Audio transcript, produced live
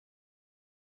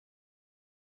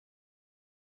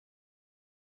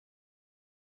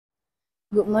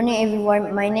Good morning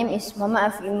everyone, my name is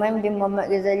Muhammad IMAN bin Muhammad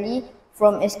GHAZALI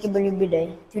from SKW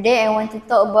Bidai. Today I want to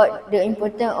talk about the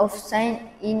importance of science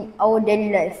in our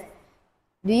daily life.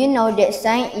 Do you know that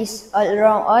science is all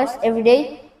around us every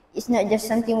day? It's not just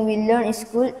something we learn in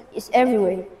school, it's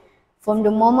everywhere. From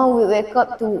the moment we wake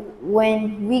up to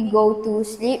when we go to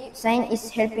sleep, science is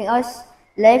helping us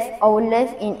live our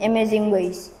life in amazing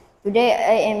ways. Today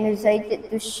I am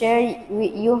excited to share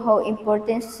with you how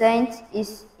important science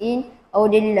is in our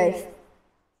daily life.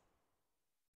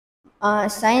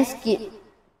 Science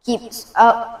keeps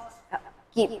us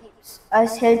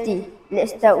healthy.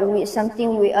 Let's start with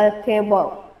something we all care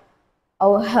about,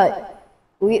 our health.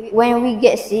 When we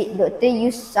get sick, doctors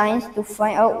use science to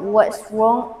find out what's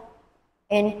wrong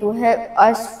and to help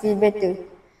us feel better.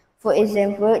 For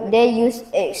example, they use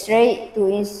X-ray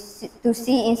to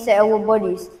see inside our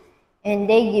bodies, and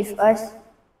they give us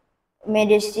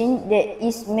medicine that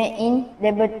is made in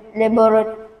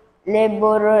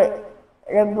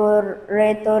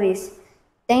laboratories.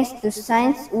 Thanks to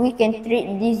science, we can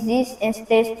treat disease and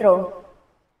stay strong.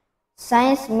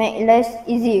 Science makes life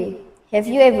easier. Have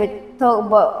you ever thought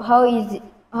about how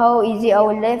easy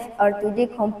our lives are today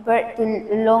compared to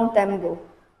a long time ago?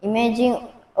 Imagine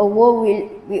a world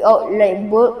without light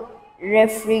bulb,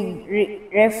 refrigerator,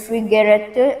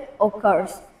 or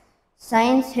cars.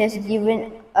 Science has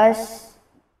given us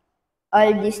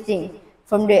all these things,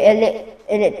 from the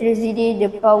electricity, the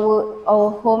power our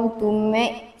home to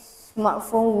make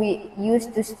smartphone we use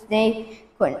to stay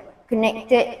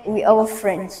connected with our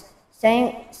friends.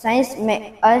 Science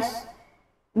make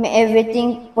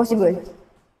everything possible.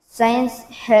 Science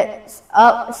helps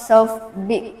us solve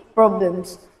big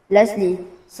problems. Lastly,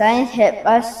 science helps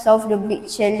us solve the big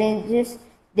challenges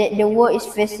that the world is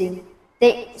facing.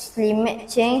 Take climate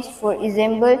change, for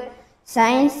example.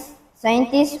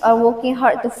 Scientists are working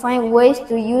hard to find ways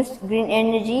to use green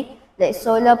energy like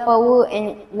solar power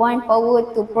and wind power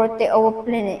to protect our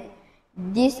planet.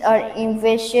 These are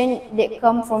inventions that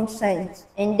come from science,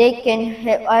 and they can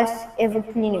help us ever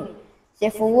cleaner,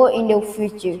 safer world in the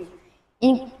future.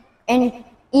 In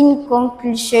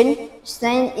conclusion,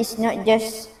 science is not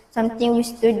just something we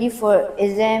study for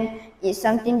exam, it's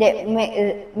something that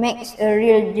makes a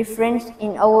real difference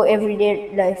in our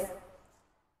everyday life.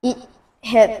 It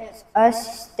helps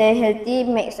us stay healthy,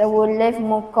 makes our life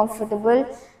more comfortable,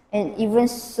 and even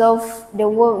solve the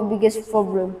world's biggest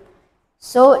problem.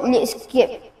 So let's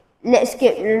keep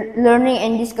learning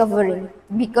and discovering,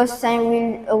 because science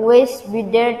will always be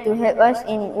there to help us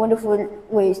in wonderful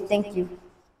ways. Thank you.